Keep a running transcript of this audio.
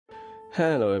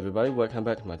Hello everybody, welcome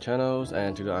back to my channels,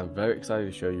 and today I'm very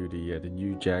excited to show you the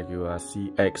new Jaguar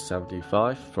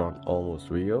CX-75 from Almost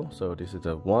Real. So this is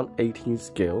a 1/18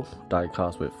 scale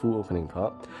diecast with full opening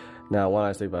part. Now when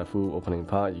I say by full opening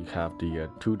part, you have the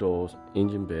two doors,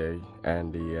 engine bay,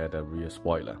 and the rear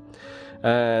spoiler.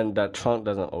 And that trunk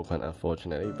doesn't open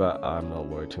unfortunately, but I'm not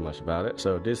worried too much about it.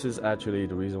 So this is actually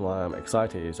the reason why I'm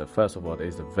excited is that first of all,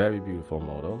 it's a very beautiful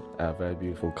model, a very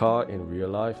beautiful car in real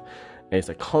life. It's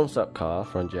a concept car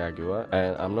from Jaguar,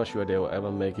 and I'm not sure they will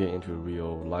ever make it into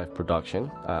real life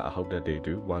production. I hope that they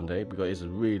do one day, because it's a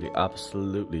really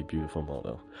absolutely beautiful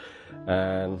model.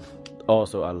 And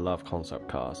also I love concept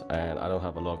cars, and I don't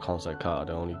have a lot of concept cars.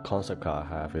 The only concept car I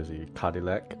have is the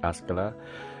Cadillac Escalade,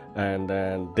 and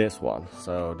then this one.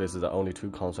 So this is the only two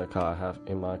concept cars I have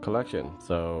in my collection.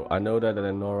 So I know that the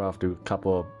Norev do a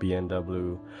couple of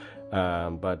BMW,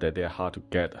 but they're hard to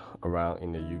get around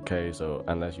in the UK, so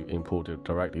unless you import it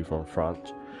directly from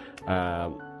France,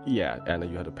 yeah, and then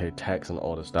you have to pay tax and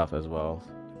all the stuff as well,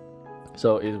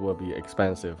 so it will be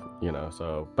expensive, you know.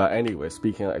 So but anyway,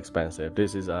 speaking of expensive,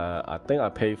 this is I think I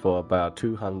paid for about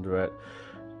 200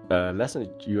 less than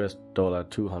US dollar,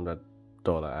 $200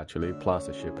 actually, plus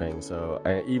the shipping. So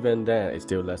and even then it's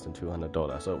still less than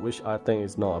 $200, so which I think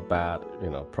is not a bad, you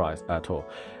know, price at all.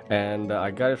 And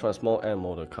I got it from a small end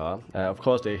motor car. Of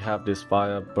course they have this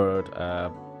Firebird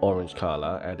orange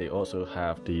color, and they also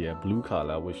have the blue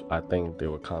color, which I think they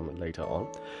will come later on.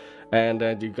 And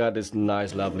then you got this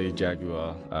nice lovely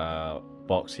Jaguar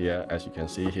box here. As you can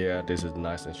see here, this is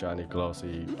nice and shiny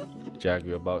glossy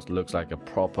Jaguar box. Looks like a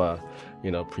proper,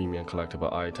 you know, premium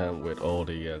collectible item with all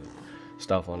the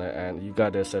stuff on it, and you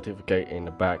got the certificate in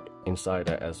the back inside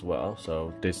there as well.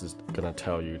 So this is gonna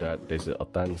tell you that this is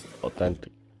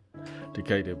authenticated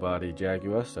by the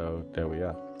Jaguar. So there we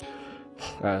are.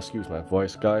 Excuse my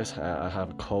voice guys, I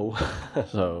have a cold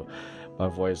so my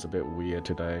voice is a bit weird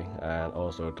today, and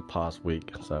also the past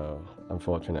week, so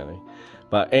unfortunately.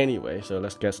 But anyway, so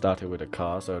let's get started with the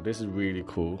car. So this is really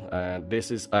cool, and this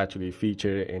is actually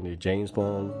featured in the James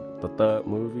Bond, the third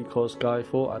movie called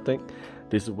Skyfall, I think.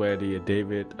 This is where the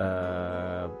David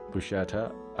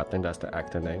Bruschetta, I think that's the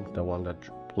actor name, the one that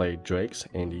played Drake's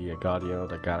in the Guardian of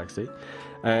the Galaxy,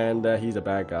 and he's a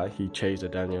bad guy. He chased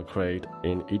Daniel Craig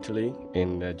in Italy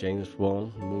in the James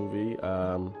Bond movie,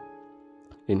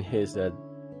 in his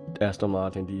Aston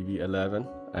Martin DB11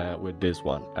 with this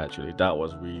one. Actually, that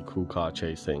was really cool car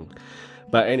chasing.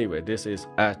 But anyway, this is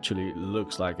actually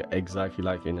looks like exactly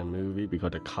like in the movie,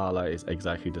 because the color is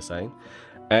exactly the same.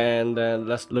 And then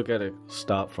let's look at it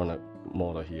start from the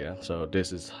model here. So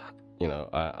this is, you know,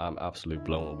 I'm absolutely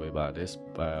blown away by this,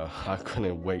 but I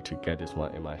couldn't wait to get this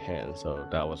one in my hand, so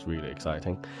that was really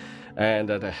exciting. And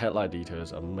the headlight detail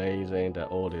is amazing. That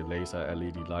all the laser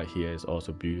LED light here is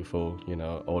also beautiful. You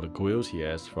know, all the grills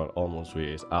here is from Almost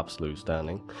Real is absolutely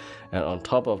stunning. And on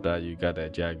top of that, you got the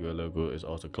Jaguar logo is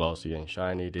also glossy and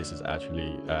shiny. This is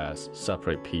actually a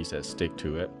separate piece that stick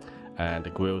to it. And the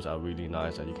grills are really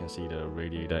nice, and you can see the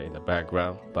radiator in the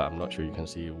background, but I'm not sure you can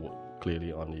see it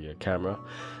clearly on the camera.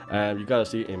 And you gotta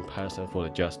see it in person for the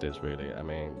justice, really. I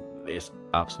mean, it's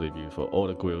absolutely beautiful. All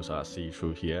the grills are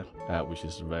see-through here, which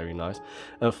is very nice.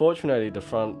 Unfortunately, the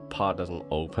front part doesn't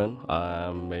open.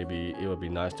 Maybe it would be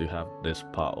nice to have this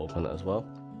part open as well,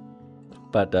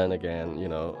 but then again, you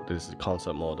know, this is a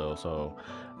concept model, so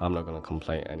I'm not gonna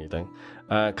complain anything.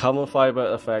 Carbon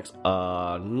fiber effects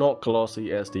are not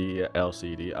glossy as the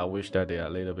LCD. I wish that they are a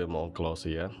little bit more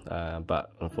glossier,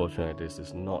 but unfortunately this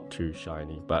is not too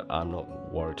shiny, but I'm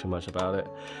not worried too much about it.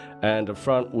 And the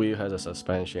front wheel has a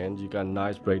suspension. You got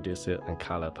nice brake disc and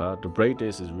caliper. The brake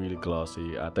disc is really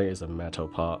glossy. I think it's a metal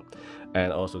part.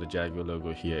 And also the Jaguar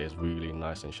logo here is really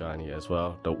nice and shiny as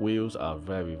well. The wheels are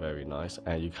very, very nice,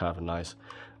 and you have a nice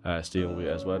steering wheel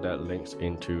as well that links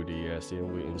into the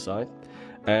steering wheel inside.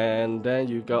 And then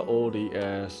you got all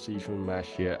the see-through mesh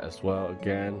here as well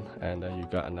again, and then you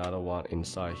got another one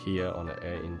inside here on the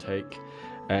air intake.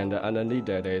 And underneath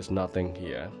there is nothing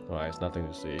here, right? It's nothing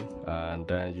to see. And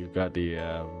then you got the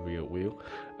rear wheel,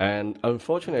 and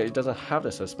unfortunately it doesn't have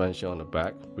the suspension on the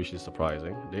back, which is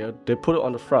surprising. They put it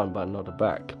on the front but not the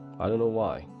back. I don't know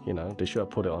why. You know, they should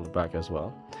have put it on the back as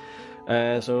well.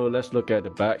 And so let's look at the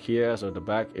back here. So the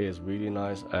back is really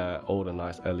nice, all the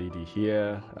nice LED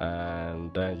here,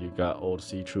 and then you got all the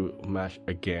see-through mesh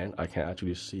again. I can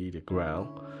actually see the ground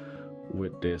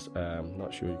with this.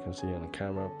 Not sure you can see on the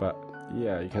camera, but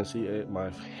yeah, you can see it. My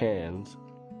hands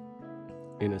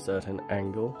in a certain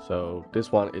angle. So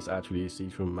this one is actually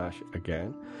see-through mesh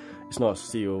again. It's not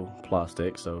seal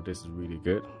plastic, so this is really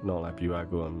good, not like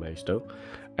Bburago and Maisto.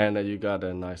 And you got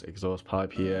a nice exhaust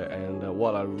pipe here, and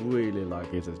what I really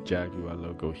like is this Jaguar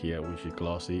logo here, which is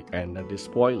glossy, and this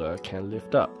spoiler can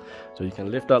lift up. So you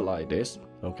can lift up like this,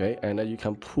 okay, and then you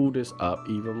can pull this up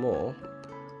even more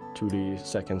to the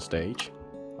second stage.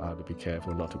 I have to be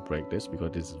careful not to break this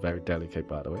because this is very delicate,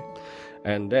 by the way.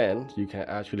 And then you can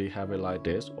actually have it like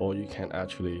this, or you can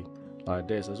actually like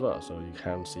this as well, so you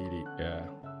can see the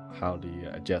how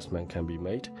the adjustment can be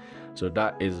made. So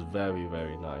that is very,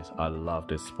 very nice. I love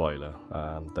this spoiler,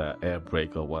 the air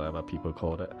brake or whatever people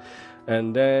call it.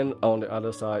 And then on the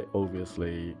other side,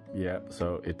 obviously, yeah,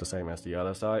 so it's the same as the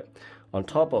other side. On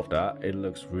top of that, it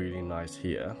looks really nice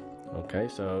here. Okay,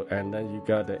 so and then you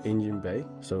got the engine bay.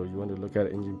 So you want to look at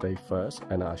the engine bay first,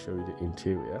 and I'll show you the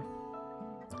interior.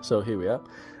 So here we are,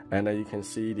 and then you can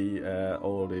see the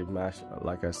all the mesh.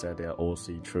 Like I said, they are all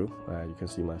see-through. You can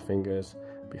see my fingers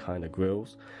behind the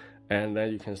grills, and then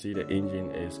you can see the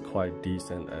engine is quite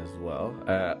decent as well.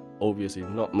 Obviously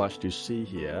not much to see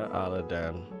here other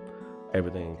than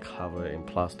everything covered in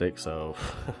plastic, so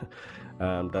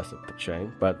that's a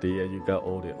shame. But you got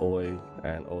all the oil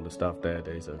and all the stuff there.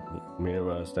 There's a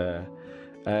mirrors there.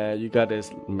 You got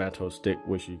this metal stick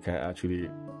which you can actually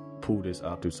pull this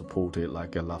up to support it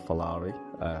like a Ferrari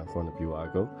from the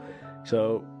Bburago.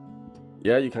 So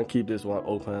yeah, you can keep this one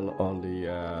open on the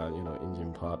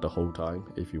engine part the whole time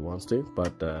if you want to.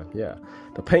 But yeah,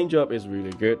 the paint job is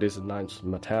really good. This is nice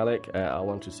metallic. I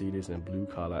want to see this in blue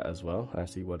color as well and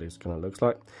see what it's gonna look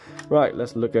like. Right,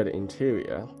 let's look at the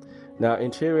interior. Now,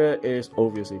 interior is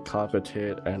obviously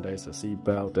carpeted, and there's a seat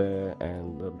belt there,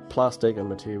 and the plastic and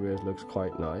materials looks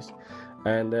quite nice.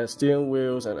 And the steering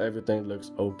wheels and everything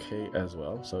looks okay as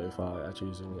well. So if I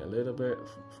actually zoom in a little bit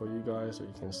for you guys so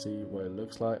you can see what it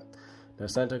looks like. The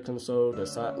center console, the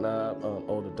sat nav,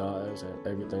 all the dials and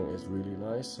everything is really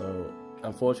nice. So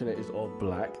unfortunately it's all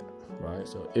black, right?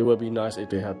 So it would be nice if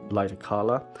they had lighter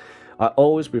color. I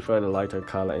always prefer the lighter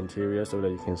color interior so that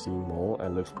you can see more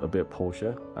and looks a bit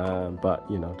Porsche, but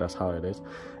you know, that's how it is.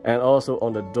 And also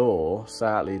on the door,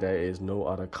 sadly there is no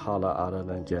other color other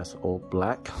than just all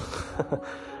black.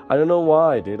 I don't know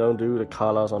why they don't do the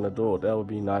colors on the door. That would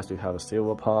be nice to have a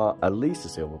silver part, at least a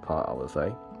silver part I would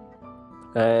say.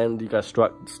 And you got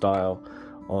strut style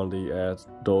on the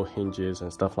door hinges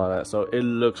and stuff like that, so it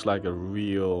looks like a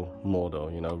real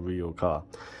model, you know, real car.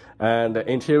 And the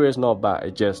interior is not bad,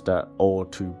 it's just that all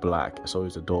too black. So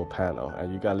it's a door panel,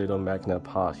 and you got a little magnet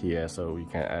part here so you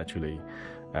can actually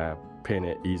pin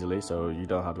it easily, so you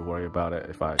don't have to worry about it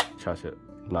if I touch it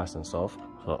nice and soft.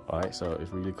 So, alright, so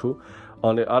it's really cool.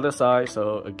 On the other side,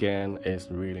 so again, it's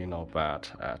really not bad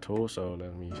at all. So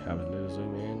let me have a little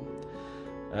zoom in.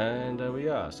 And there we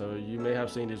are. So you may have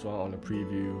seen this one on the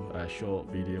preview short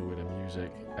video with the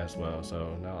music as well.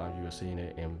 So now you are seeing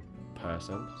it in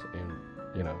person,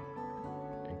 in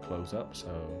close up. So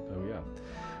there we are.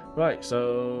 Right.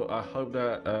 So I hope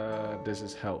that this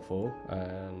is helpful,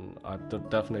 and I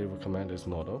definitely recommend this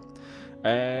model.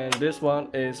 And this one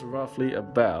is roughly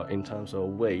about, in terms of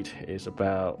weight, is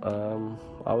about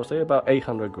I would say about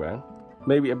 800 grams,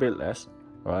 maybe a bit less.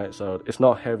 Right, so it's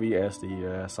not heavy as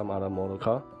the some other model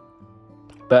car,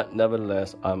 but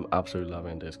nevertheless I'm absolutely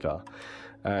loving this car.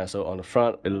 So on the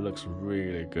front it looks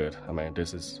really good. I mean,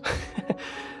 this is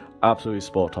absolutely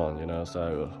spot on, you know,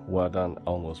 so well done,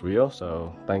 Almost Real.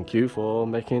 So thank you for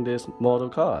making this model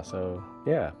car. So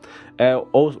yeah. And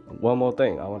also one more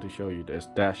thing, I want to show you this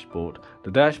dashboard.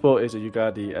 The dashboard is you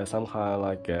got the some kind of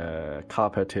like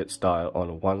carpeted style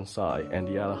on one side, and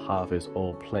the other half is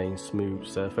all plain smooth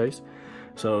surface.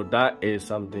 So that is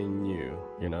something new,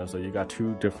 you know, so you got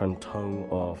two different tone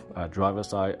of driver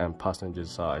side and passenger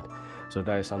side. So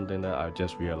that is something that I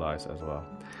just realized as well.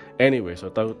 Anyway, so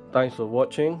thanks for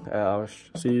watching. I'll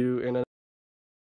see you in a